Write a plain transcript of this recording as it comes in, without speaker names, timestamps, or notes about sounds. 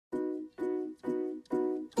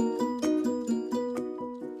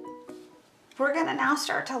we're going to now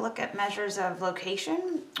start to look at measures of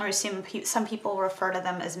location, or some people refer to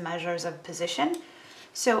them as measures of position.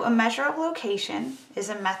 So a measure of location is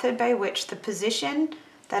a method by which the position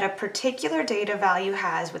that a particular data value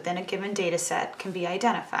has within a given data set can be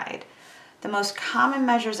identified. The most common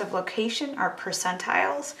measures of location are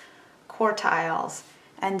percentiles, quartiles,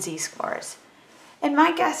 and z-scores. And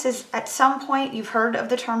my guess is at some point you've heard of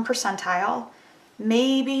the term percentile,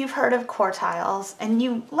 maybe you've heard of quartiles, and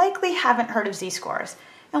you likely haven't heard of z-scores.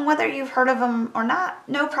 And whether you've heard of them or not,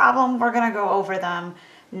 no problem, we're going to go over them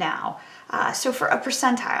now. So for a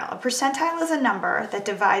percentile is a number that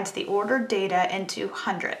divides the ordered data into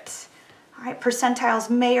hundredths. All right,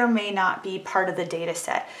 percentiles may or may not be part of the data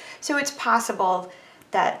set. So it's possible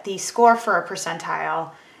that the score for a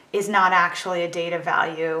percentile is not actually a data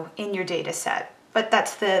value in your data set, but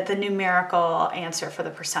that's the numerical answer for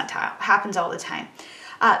the percentile. It happens all the time.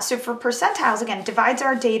 So for percentiles, again, it divides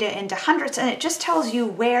our data into hundredths, and it just tells you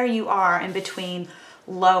where you are in between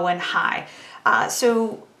low and high.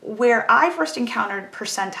 So where I first encountered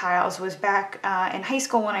percentiles was back in high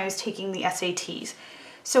school when I was taking the SATs.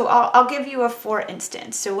 So I'll give you a for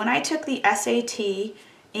instance. So when I took the SAT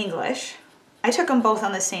English, I took them both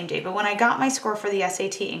on the same day, but when I got my score for the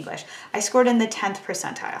SAT English, I scored in the 10th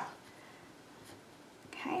percentile.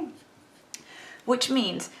 Okay, which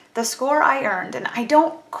means the score I earned, and I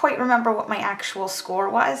don't quite remember what my actual score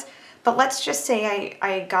was, but let's just say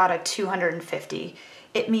I got a 250.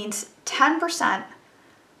 It means 10%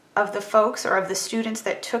 of the folks or of the students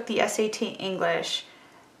that took the SAT English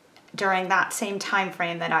during that same time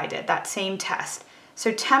frame that I did, that same test.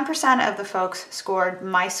 So 10% of the folks scored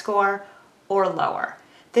my score or lower.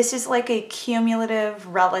 This is like a cumulative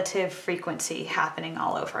relative frequency happening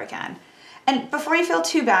all over again. And before you feel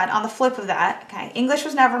too bad, on the flip of that, okay, English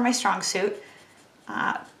was never my strong suit.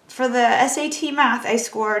 For the SAT math, I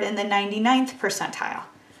scored in the 99th percentile.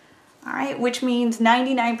 All right, which means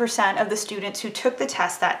 99% of the students who took the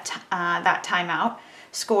test that time out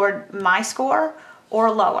scored my score or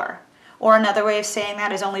lower. Or another way of saying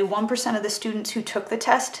that is only 1% of the students who took the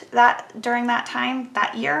test during that time,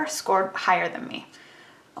 that year, scored higher than me.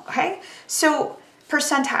 Okay, so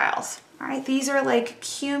percentiles, all right, these are like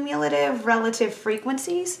cumulative relative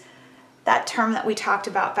frequencies, that term that we talked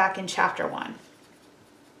about back in chapter 1.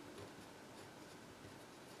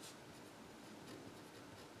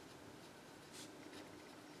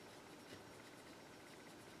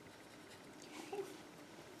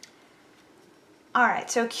 All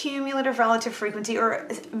right, so cumulative relative frequency, or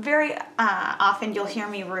very often you'll hear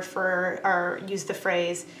me refer or use the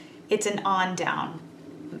phrase, it's an on-down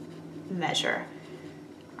measure.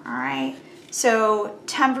 All right, so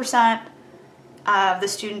 10% of the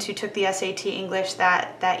students who took the SAT English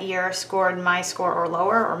that year scored my score or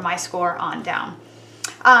lower, or my score on down.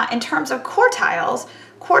 In terms of quartiles,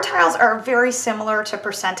 quartiles are very similar to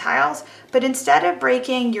percentiles, but instead of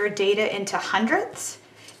breaking your data into hundredths,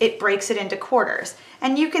 it breaks it into quarters.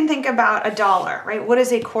 And you can think about a dollar, right? What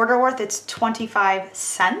is a quarter worth? It's 25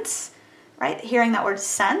 cents, right? Hearing that word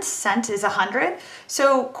cents, cent is 100.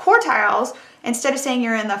 So quartiles, instead of saying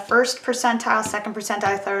you're in the first percentile, second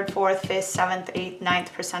percentile, third, fourth, fifth, seventh, eighth,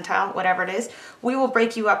 ninth percentile, whatever it is, we will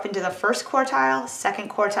break you up into the first quartile, second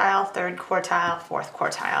quartile, third quartile, fourth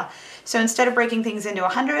quartile. So instead of breaking things into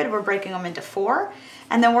 100, we're breaking them into 4,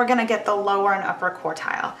 and then we're gonna get the lower and upper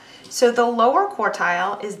quartile. So the lower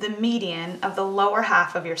quartile is the median of the lower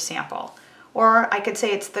half of your sample, or I could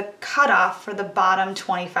say it's the cutoff for the bottom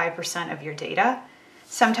 25% of your data.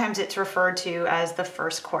 Sometimes it's referred to as the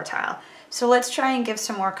first quartile. So let's try and give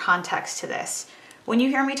some more context to this. When you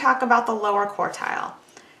hear me talk about the lower quartile,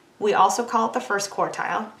 we also call it the first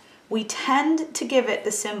quartile. We tend to give it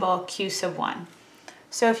the symbol Q sub 1.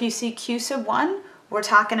 So if you see Q sub 1, we're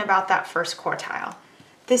talking about that first quartile.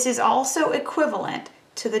 This is also equivalent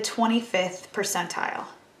to the 25th percentile.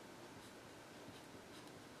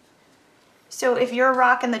 So if you're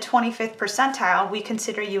rocking the 25th percentile, we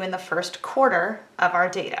consider you in the first quarter of our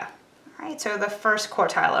data. All right, so the first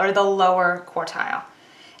quartile, or the lower quartile.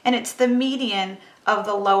 And it's the median of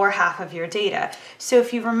the lower half of your data. So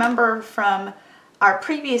if you remember from our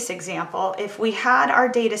previous example, if we had our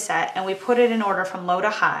data set and we put it in order from low to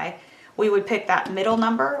high, we would pick that middle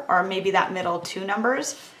number, or maybe that middle 2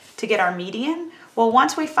 numbers, to get our median. Well,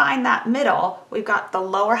 once we find that middle, we've got the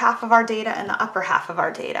lower half of our data and the upper half of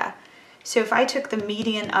our data. So if I took the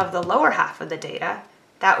median of the lower half of the data,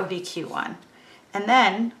 that would be Q1. And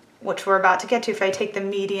then, which we're about to get to, if I take the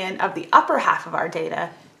median of the upper half of our data,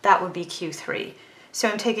 that would be Q3. So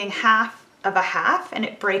I'm taking half of a half, and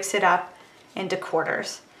it breaks it up into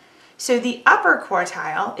quarters. So the upper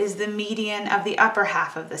quartile is the median of the upper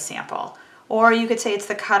half of the sample, Or you could say it's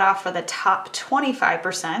the cutoff for the top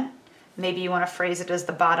 25%. Maybe you want to phrase it as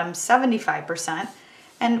the bottom 75%.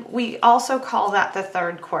 And we also call that the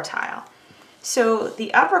third quartile. So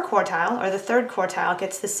the upper quartile, or the third quartile,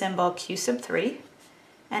 gets the symbol Q sub 3,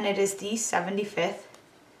 and it is the 75th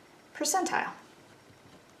percentile.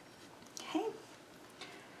 Okay.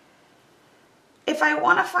 If I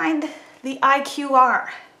want to find the IQR,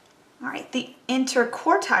 all right, the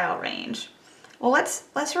interquartile range, well,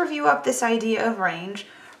 let's review up this idea of range.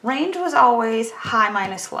 Range was always high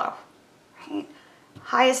minus low, right?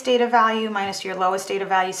 Highest data value minus your lowest data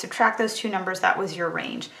value, subtract those two numbers, that was your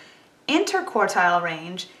range. Interquartile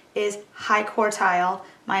range is high quartile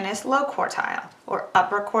minus low quartile, or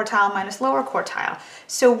upper quartile minus lower quartile.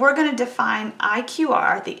 So we're going to define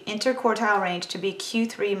IQR, the interquartile range, to be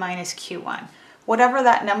Q3 minus Q1. Whatever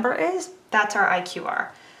that number is, that's our IQR.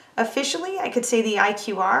 Officially, I could say the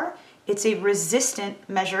IQR, it's a resistant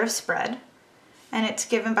measure of spread, and it's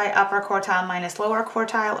given by upper quartile minus lower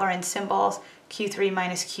quartile, or in symbols, Q3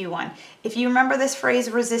 minus Q1. If you remember this phrase,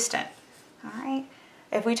 resistant, all right?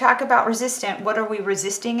 If we talk about resistant, what are we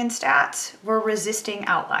resisting in stats? We're resisting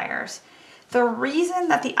outliers. The reason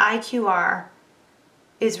that the IQR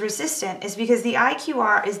is resistant is because the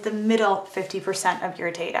IQR is the middle 50% of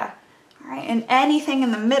your data. All right? And anything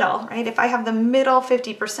in the middle, right? If I have the middle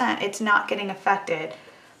 50%, it's not getting affected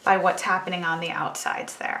by what's happening on the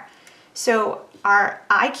outsides there. So our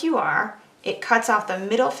IQR, it cuts off the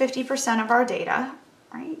middle 50% of our data,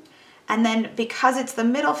 right? And then because it's the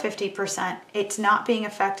middle 50%, it's not being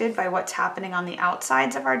affected by what's happening on the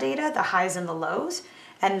outsides of our data, the highs and the lows,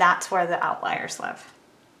 and that's where the outliers live.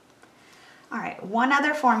 All right, one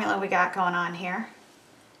other formula we got going on here,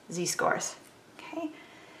 z-scores. Okay,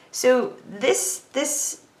 so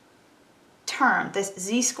this term, this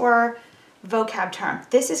z-score vocab term,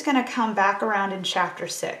 this is going to come back around in chapter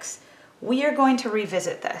 6. We are going to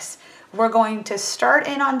revisit this. We're going to start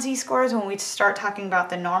in on z-scores when we start talking about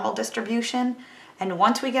the normal distribution. And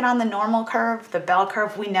once we get on the normal curve, the bell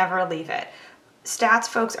curve, we never leave it. Stats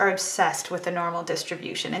folks are obsessed with the normal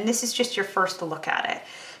distribution, and this is just your first look at it.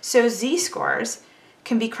 So z-scores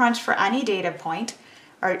can be crunched for any data point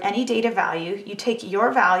or any data value. You take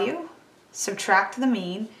your value, subtract the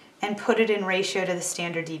mean, and put it in ratio to the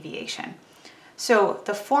standard deviation. So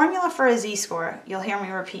the formula for a z-score, you'll hear me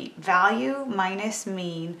repeat, value minus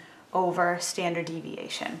mean over standard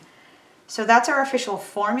deviation. So that's our official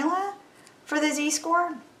formula for the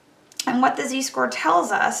z-score. And what the z-score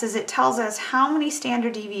tells us is it tells us how many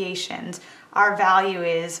standard deviations our value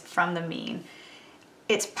is from the mean.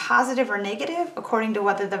 It's positive or negative according to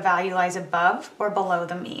whether the value lies above or below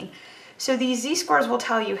the mean. So these z-scores will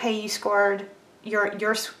tell you, hey, you scored,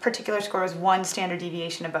 your particular score was 1 standard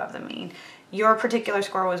deviation above the mean. Your particular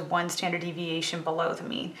score was 1 standard deviation below the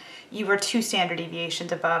mean. You were 2 standard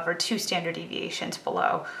deviations above or 2 standard deviations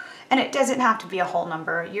below. And it doesn't have to be a whole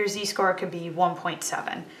number. Your z-score could be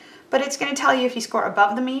 1.7. But it's going to tell you if you score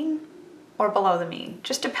above the mean or below the mean,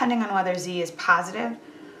 just depending on whether z is positive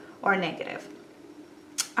or negative.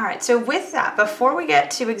 All right, so with that, before we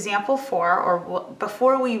get to example 4, or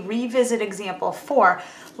before we revisit example 4,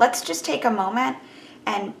 let's just take a moment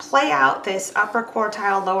and play out this upper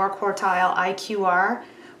quartile, lower quartile IQR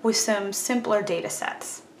with some simpler data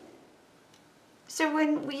sets. So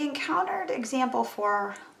when we encountered example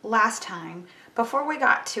 4 last time, before we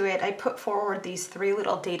got to it, I put forward these 3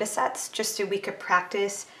 little data sets just so we could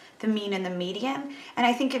practice the mean and the median. And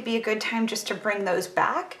I think it'd be a good time just to bring those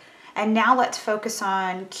back. And now let's focus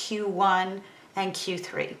on Q1 and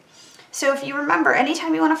Q3. So if you remember,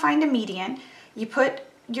 anytime you want to find a median, you put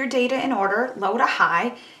your data in order, low to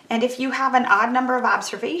high, and if you have an odd number of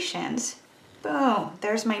observations, boom,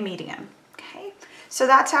 there's my median. Okay, so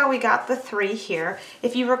that's how we got the 3 here.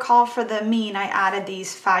 If you recall, for the mean, I added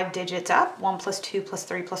these 5 digits up, 1 plus 2 plus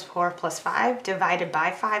 3 plus 4 plus 5, divided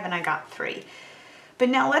by 5, and I got 3. But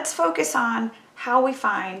now let's focus on how we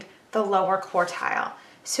find the lower quartile.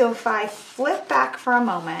 So if I flip back for a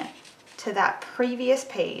moment to that previous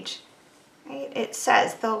page, right, it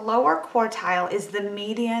says the lower quartile is the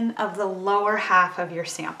median of the lower half of your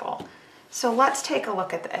sample. So let's take a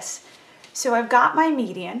look at this. So I've got my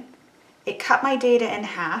median, it cut my data in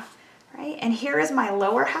half, right? And here is my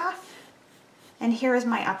lower half, and here is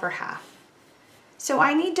my upper half. So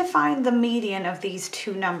I need to find the median of these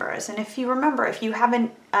 2 numbers. And if you remember, if you have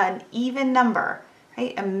an even number,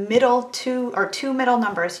 right, a middle 2 or 2 middle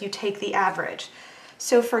numbers, you take the average.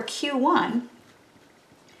 So for Q1,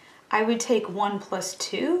 I would take 1 plus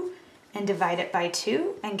 2 and divide it by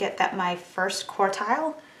 2 and get that my first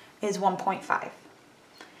quartile is 1.5.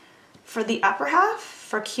 For the upper half,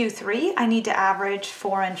 for Q3, I need to average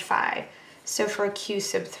 4 and 5. So for Q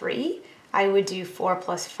sub 3, I would do 4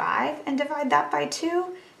 plus 5 and divide that by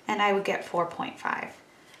 2, and I would get 4.5.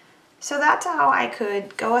 So that's how I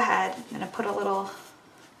could go ahead, I'm going to put a little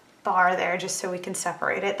bar there just so we can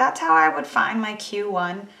separate it. That's how I would find my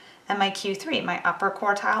Q1 and my Q3, my upper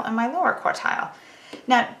quartile and my lower quartile.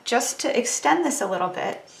 Now, just to extend this a little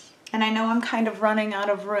bit, and I know I'm kind of running out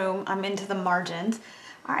of room, I'm into the margins.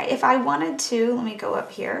 All right, if I wanted to, let me go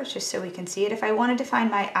up here just so we can see it. If I wanted to find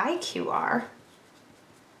my IQR,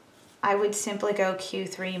 I would simply go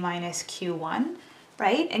Q3 minus Q1,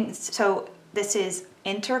 right? And so this is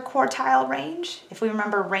interquartile range. If we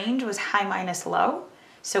remember, range was high minus low.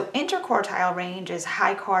 So interquartile range is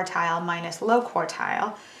high quartile minus low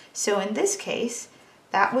quartile. So in this case,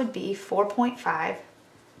 that would be 4.5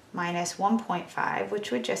 minus 1.5,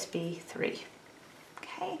 which would just be 3.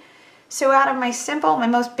 Okay, so out of my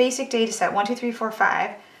most basic data set, 1, 2, 3, 4,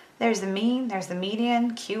 5, there's the mean, there's the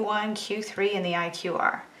median, Q1, Q3, and the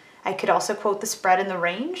IQR. I could also quote the spread and the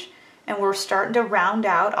range, and we're starting to round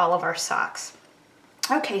out all of our SOCs.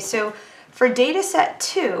 Okay, so for data set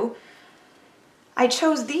 2, I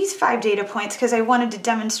chose these 5 data points because I wanted to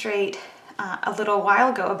demonstrate a little while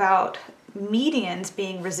ago about medians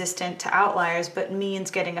being resistant to outliers, but means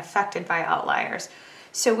getting affected by outliers.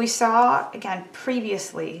 So we saw, again,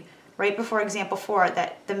 previously, right before example 4,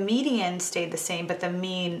 that the median stayed the same, but the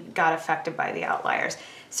mean got affected by the outliers.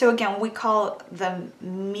 So again, we call the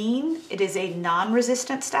mean, it is a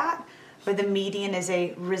non-resistant stat, or the median is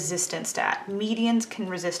a resistant stat. Medians can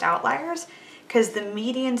resist outliers because the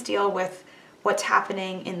medians deal with what's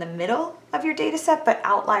happening in the middle of your data set, but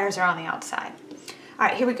outliers are on the outside. All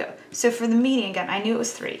right, here we go. So for the median, again, I knew it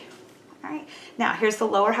was 3. All right, now here's the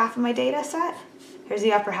lower half of my data set. Here's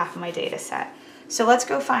the upper half of my data set. So let's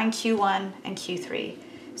go find Q1 and Q3.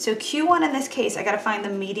 So Q1 in this case, I gotta find the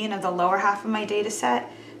median of the lower half of my data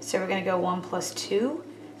set. So we're gonna go 1 plus 2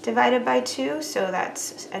 divided by 2. So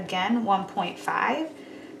that's, again, 1.5.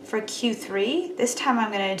 For Q3, this time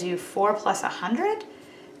I'm gonna do 4 plus 100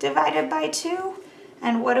 divided by 2.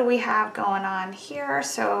 And what do we have going on here?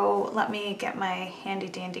 So let me get my handy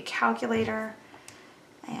dandy calculator,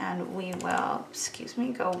 and we will,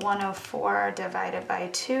 go 104 divided by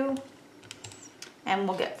 2, and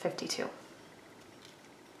we'll get 52.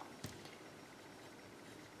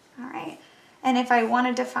 All right, and if I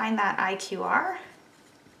wanted to find that IQR,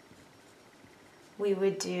 we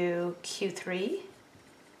would do Q3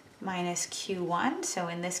 minus Q1. So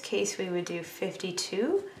in this case, we would do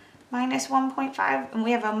 52 minus 1.5, and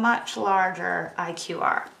we have a much larger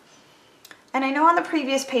IQR. And I know on the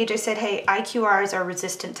previous page I said, hey, IQRs are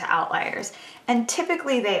resistant to outliers, and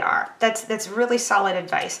typically they are. That's really solid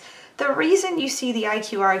advice. The reason you see the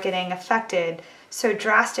IQR getting affected so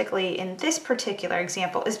drastically in this particular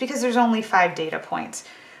example is because there's only 5 data points.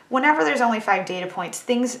 Whenever there's only 5 data points,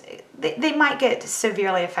 they might get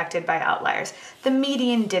severely affected by outliers. The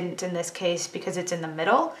median didn't in this case because it's in the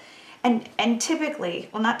middle. And typically,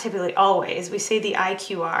 well, not typically, always, we say the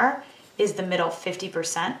IQR is the middle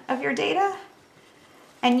 50% of your data.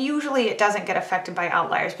 And usually it doesn't get affected by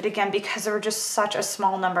outliers. But again, because there were just such a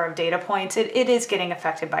small number of data points, it is getting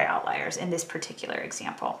affected by outliers in this particular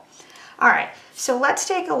example. All right, so let's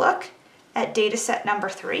take a look at data set number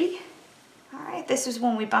 3. All right, this is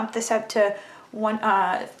when we bump this up to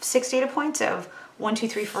 6 data points of 1, 2,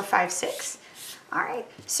 3, 4, 5, 6. All right,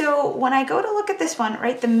 so when I go to look at this one,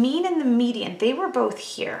 right, the mean and the median, they were both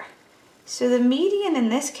here. So the median in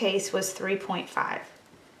this case was 3.5,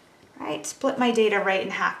 right? Split my data right in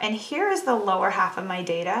half. And here is the lower half of my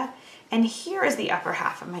data, and here is the upper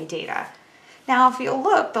half of my data. Now, if you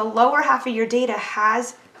look, the lower half of your data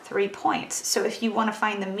has 3 points. So if you want to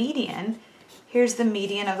find the median, here's the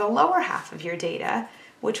median of the lower half of your data,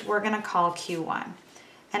 which we're going to call Q1.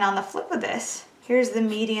 And on the flip of this, here's the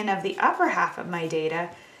median of the upper half of my data,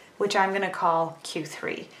 which I'm going to call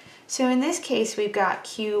Q3. So in this case, we've got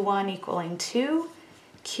Q1 equaling 2,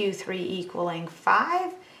 Q3 equaling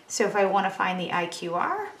 5. So if I want to find the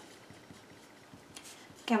IQR,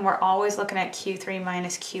 again, we're always looking at Q3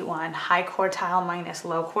 minus Q1, high quartile minus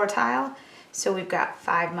low quartile. So we've got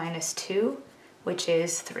 5 minus 2, which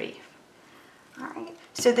is 3. All right,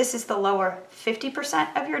 so this is the lower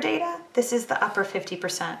 50% of your data. This is the upper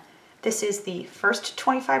 50%. This is the first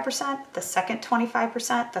 25%, the second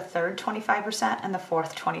 25%, the third 25%, and the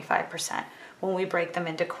fourth 25% when we break them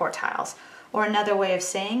into quartiles. Or another way of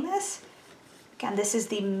saying this, again, this is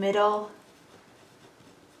the middle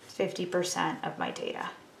 50% of my data.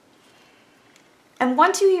 And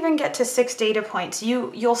once you even get to 6 data points,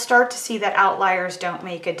 you'll start to see that outliers don't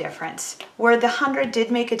make a difference. Where the 100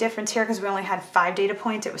 did make a difference here because we only had 5 data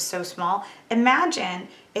points, it was so small. Imagine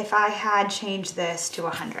if I had changed this to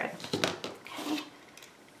 100. Okay.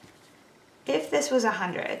 If this was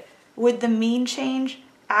 100, would the mean change?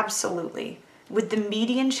 Absolutely. Would the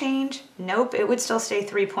median change? Nope, it would still stay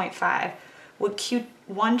 3.5. Would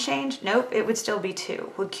Q1 change? Nope, it would still be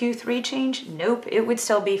 2. Would Q3 change? Nope, it would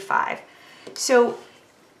still be 5. So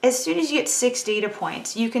as soon as you get 6 data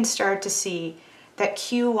points, you can start to see that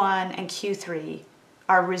Q1 and Q3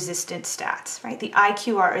 are resistant stats, right? The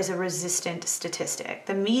IQR is a resistant statistic.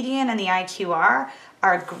 The median and the IQR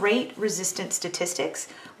are great resistant statistics.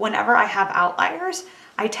 Whenever I have outliers,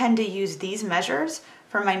 I tend to use these measures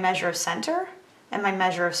for my measure of center and my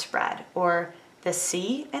measure of spread, or the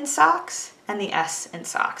C in SOX and the S in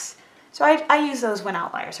SOX. So I use those when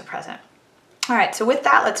outliers are present. All right, so with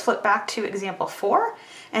that, let's flip back to example 4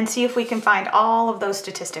 and see if we can find all of those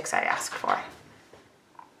statistics I asked for.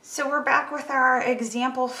 So we're back with our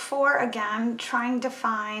example 4 again, trying to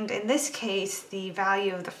find, in this case, the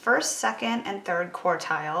value of the first, second, and third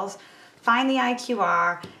quartiles, find the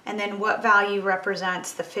IQR, and then what value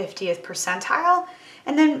represents the 50th percentile,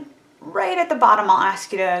 and then right at the bottom, I'll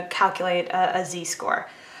ask you to calculate a z-score.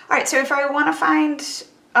 All right, so if I want to find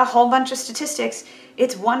a whole bunch of statistics,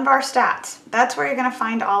 it's 1-bar stats. That's where you're going to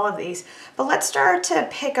find all of these. But let's start to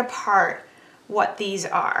pick apart what these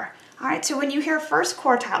are. All right, so when you hear first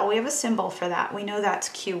quartile, we have a symbol for that. We know that's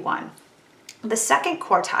Q1. The second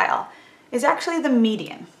quartile is actually the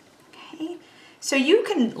median. Okay, so you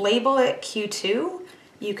can label it Q2.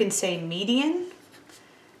 You can say median.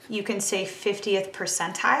 You can say 50th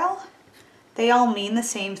percentile. They all mean the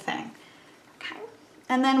same thing. Okay,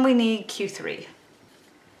 and then we need Q3.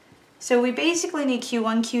 So we basically need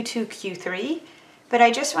Q1, Q2, Q3, but I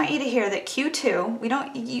just want you to hear that Q2, we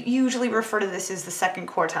don't usually refer to this as the second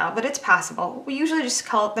quartile, but it's passable. We usually just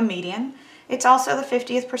call it the median. It's also the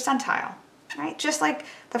 50th percentile, right? Just like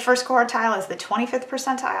the first quartile is the 25th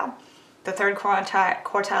percentile, the third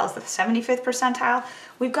quartile is the 75th percentile.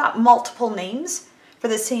 We've got multiple names for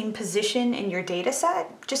the same position in your data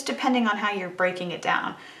set, just depending on how you're breaking it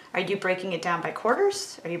down. Are you breaking it down by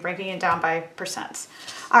quarters? Are you breaking it down by percents?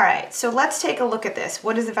 All right, so let's take a look at this.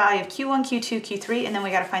 What is the value of Q1, Q2, Q3? And then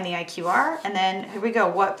we gotta find the IQR. And then here we go,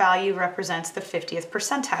 what value represents the 50th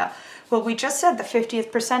percentile? Well, we just said the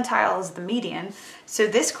 50th percentile is the median. So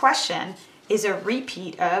this question is a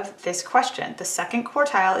repeat of this question. The second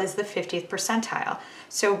quartile is the 50th percentile.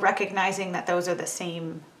 So recognizing that those are the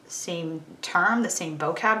same term, the same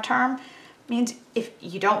vocab term, means if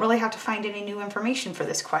you don't really have to find any new information for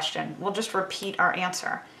this question. We'll just repeat our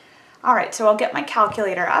answer. All right, so I'll get my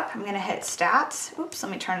calculator up. I'm gonna hit stats. Oops,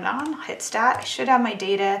 let me turn it on. I'll hit stat. I should have my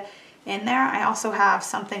data in there. I also have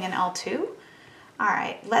something in L2. All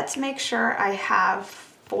right, let's make sure I have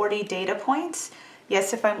 40 data points.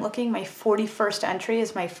 Yes, if I'm looking, my 41st entry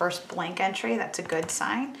is my first blank entry. That's a good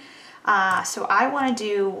sign. So I wanna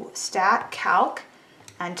do stat calc,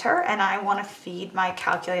 enter, and I wanna feed my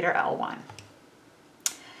calculator L1.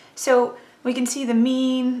 So we can see the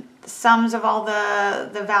mean, the sums of all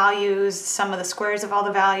the values, sum of the squares of all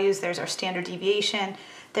the values. There's our standard deviation.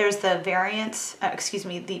 There's the variance,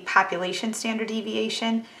 the population standard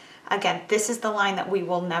deviation. Again, this is the line that we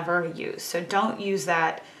will never use. So don't use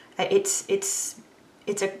that. It's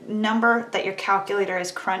a number that your calculator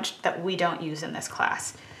has crunched that we don't use in this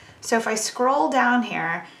class. So if I scroll down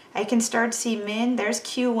here, I can start to see min, there's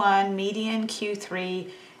Q1, median,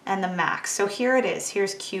 Q3, and the max. So here it is.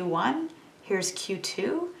 Here's Q1, here's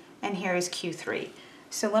Q2, and here is Q3.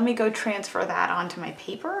 So let me go transfer that onto my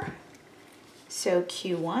paper. So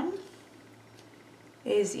Q1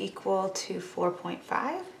 is equal to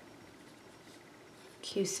 4.5.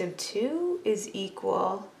 Q sub 2 is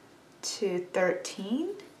equal to 13.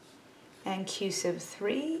 And Q sub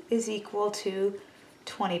 3 is equal to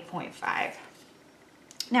 20.5.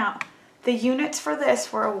 Now, the units for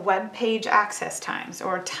this were web page access times,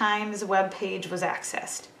 or times web page was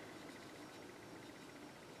accessed.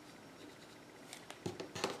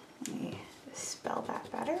 Let me spell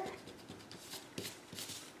that better.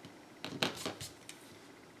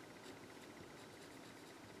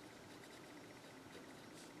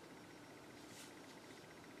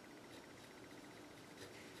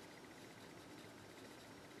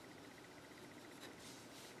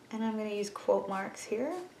 And I'm going to use quote marks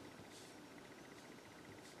here.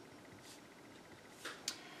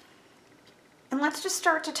 And let's just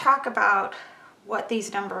start to talk about what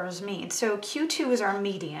these numbers mean. So Q2 is our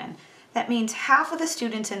median. That means half of the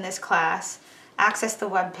students in this class access the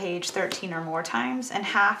web page 13 or more times, and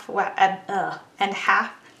half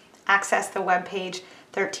access the web page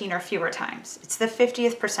 13 or fewer times. It's the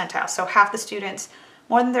 50th percentile, so half the students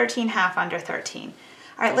more than 13, half under 13.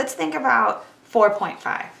 All right, let's think about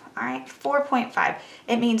 4.5. All right, 4.5.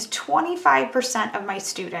 It means 25% of my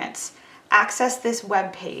students access this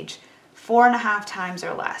web page 4.5 times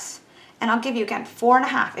or less. And I'll give you again,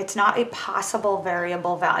 4.5. It's not a possible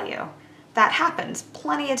variable value. That happens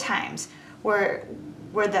plenty of times where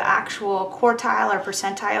the actual quartile or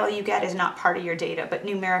percentile you get is not part of your data, but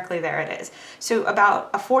numerically there it is. So about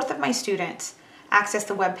a fourth of my students access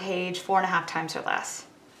the web page 4.5 times or less.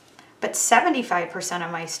 But 75%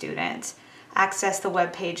 of my students access the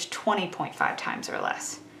web page 20.5 times or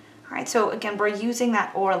less. All right, so again, we're using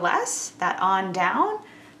that or less, that on down,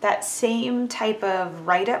 that same type of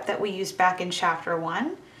write-up that we used back in chapter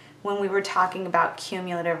 1 when we were talking about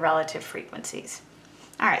cumulative relative frequencies.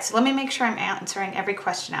 All right, so let me make sure I'm answering every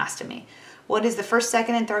question asked of me. What is the first,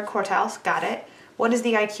 second, and third quartiles? Got it. What is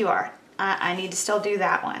the IQR? I need to still do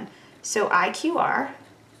that one. So IQR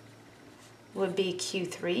would be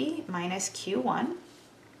Q3 minus Q1.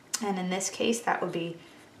 And in this case, that would be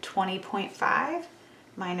 20.5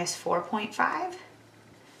 minus 4.5,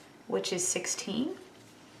 which is 16.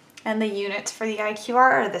 And the units for the IQR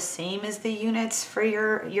are the same as the units for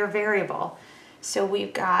your variable. So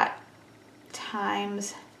we've got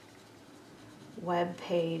times web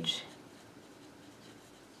page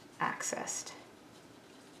accessed.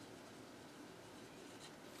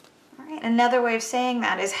 All right, another way of saying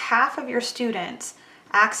that is half of your students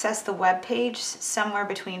access the web page somewhere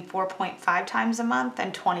between 4.5 times a month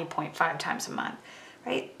and 20.5 times a month,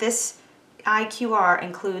 right? This IQR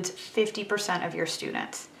includes 50% of your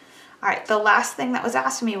students. All right, the last thing that was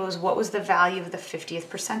asked of me was what was the value of the 50th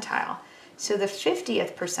percentile? So the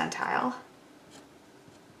 50th percentile,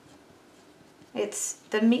 it's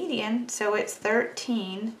the median, so it's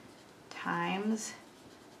 13 times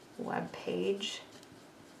web page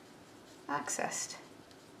accessed.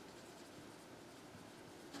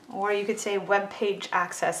 Or you could say web page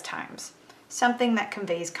access times, something that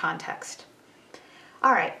conveys context.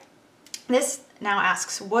 All right, this now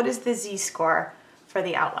asks, what is the z-score for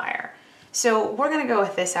the outlier? So we're gonna go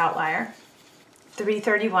with this outlier,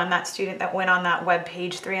 331, that student that went on that web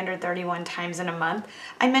page 331 times in a month.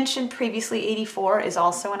 I mentioned previously 84 is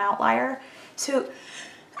also an outlier. So,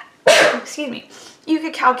 excuse me, you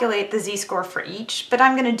could calculate the z-score for each, but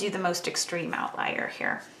I'm gonna do the most extreme outlier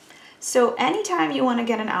here. So anytime you wanna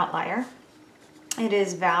get an outlier, it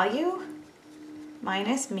is value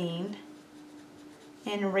minus mean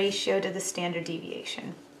in ratio to the standard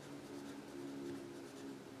deviation.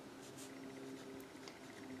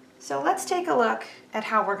 So let's take a look at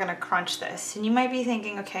how we're gonna crunch this. And you might be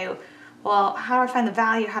thinking, okay, well, how do I find the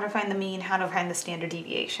value? How do I find the mean? How do I find the standard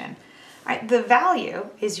deviation? All right, the value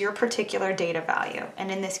is your particular data value.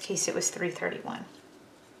 And in this case, it was 331.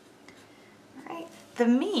 All right, the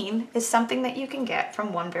mean is something that you can get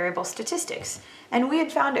from one variable statistics. And we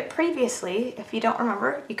had found it previously. If you don't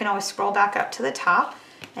remember, you can always scroll back up to the top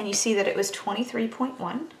and you see that it was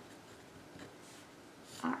 23.1.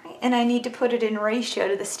 All right, and I need to put it in ratio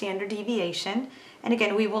to the standard deviation. And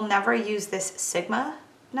again, we will never use this sigma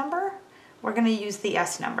number. We're going to use the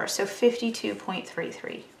S number, so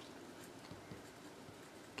 52.33.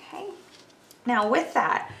 Okay, now with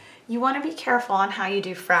that, you want to be careful on how you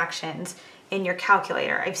do fractions in your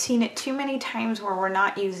calculator. I've seen it too many times where we're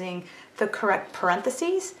not using the correct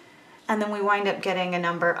parentheses, and then we wind up getting a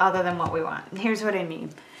number other than what we want. And here's what I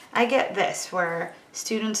mean. I get this, where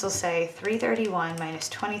students will say 331 minus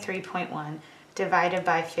 23.1 divided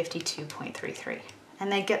by 52.33.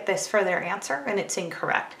 And they get this for their answer, and it's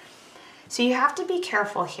incorrect. So you have to be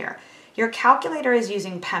careful here. Your calculator is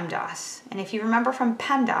using PEMDAS. And if you remember from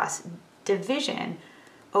PEMDAS, division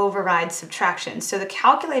overrides subtraction. So the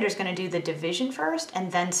calculator is going to do the division first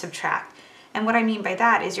and then subtract. And what I mean by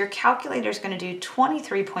that is your calculator is going to do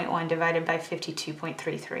 23.1 divided by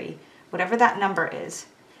 52.33, whatever that number is,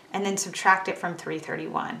 and then subtract it from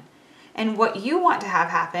 331. And what you want to have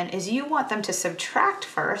happen is you want them to subtract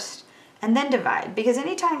first and then divide, because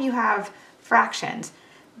anytime you have fractions,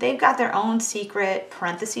 they've got their own secret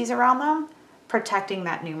parentheses around them protecting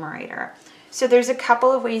that numerator. So there's a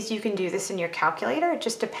couple of ways you can do this in your calculator. It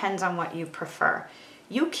just depends on what you prefer.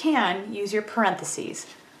 You can use your parentheses,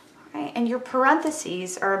 right? And your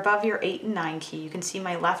parentheses are above your 8 and 9 key. You can see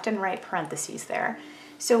my left and right parentheses there.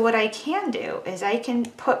 So what I can do is I can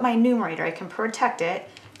put my numerator, I can protect it,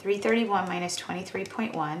 331 minus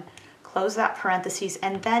 23.1, close that parentheses,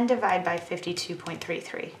 and then divide by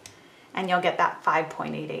 52.33. And you'll get that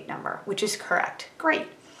 5.88 number, which is correct. Great.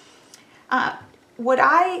 what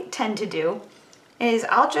I tend to do is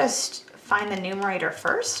I'll just find the numerator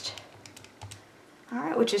first, all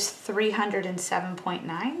right, which is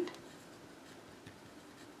 307.9.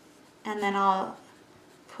 And then I'll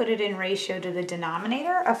put it in ratio to the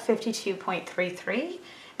denominator of 52.33,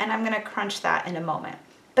 and I'm going to crunch that in a moment.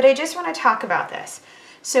 But I just want to talk about this.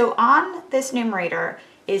 So on this numerator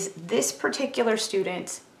is this particular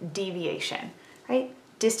student's deviation, right?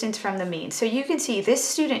 Distance from the mean. So you can see this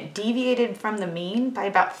student deviated from the mean by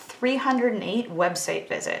about 308 website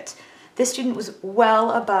visits. This student was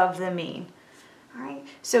well above the mean. All right,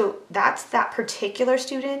 so that's that particular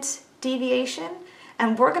student's deviation,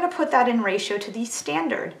 and we're going to put that in ratio to the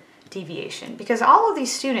standard deviation because all of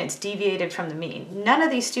these students deviated from the mean. None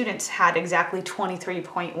of these students had exactly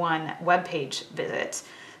 23.1 web page visits.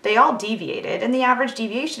 They all deviated, and the average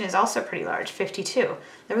deviation is also pretty large, 52.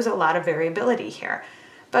 There was a lot of variability here.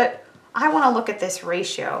 But I want to look at this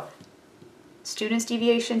ratio, students'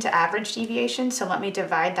 deviation to average deviation. So let me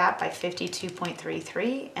divide that by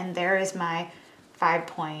 52.33, and there is my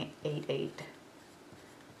 5.884,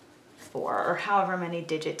 or however many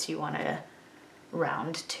digits you want to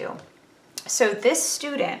round to. So this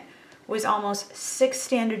student was almost 6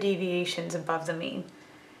 standard deviations above the mean.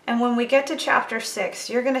 And when we get to chapter 6,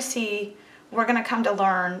 you're going to see, we're going to come to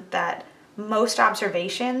learn that most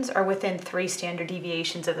observations are within 3 standard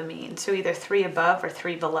deviations of the mean. So either 3 above or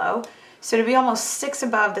 3 below. So to be almost 6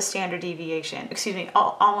 above the standard deviation,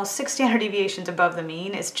 almost 6 standard deviations above the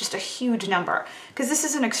mean is just a huge number because this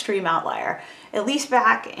is an extreme outlier. At least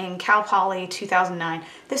back in Cal Poly 2009,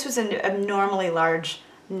 this was an abnormally large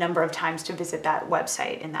number of times to visit that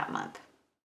website in that month.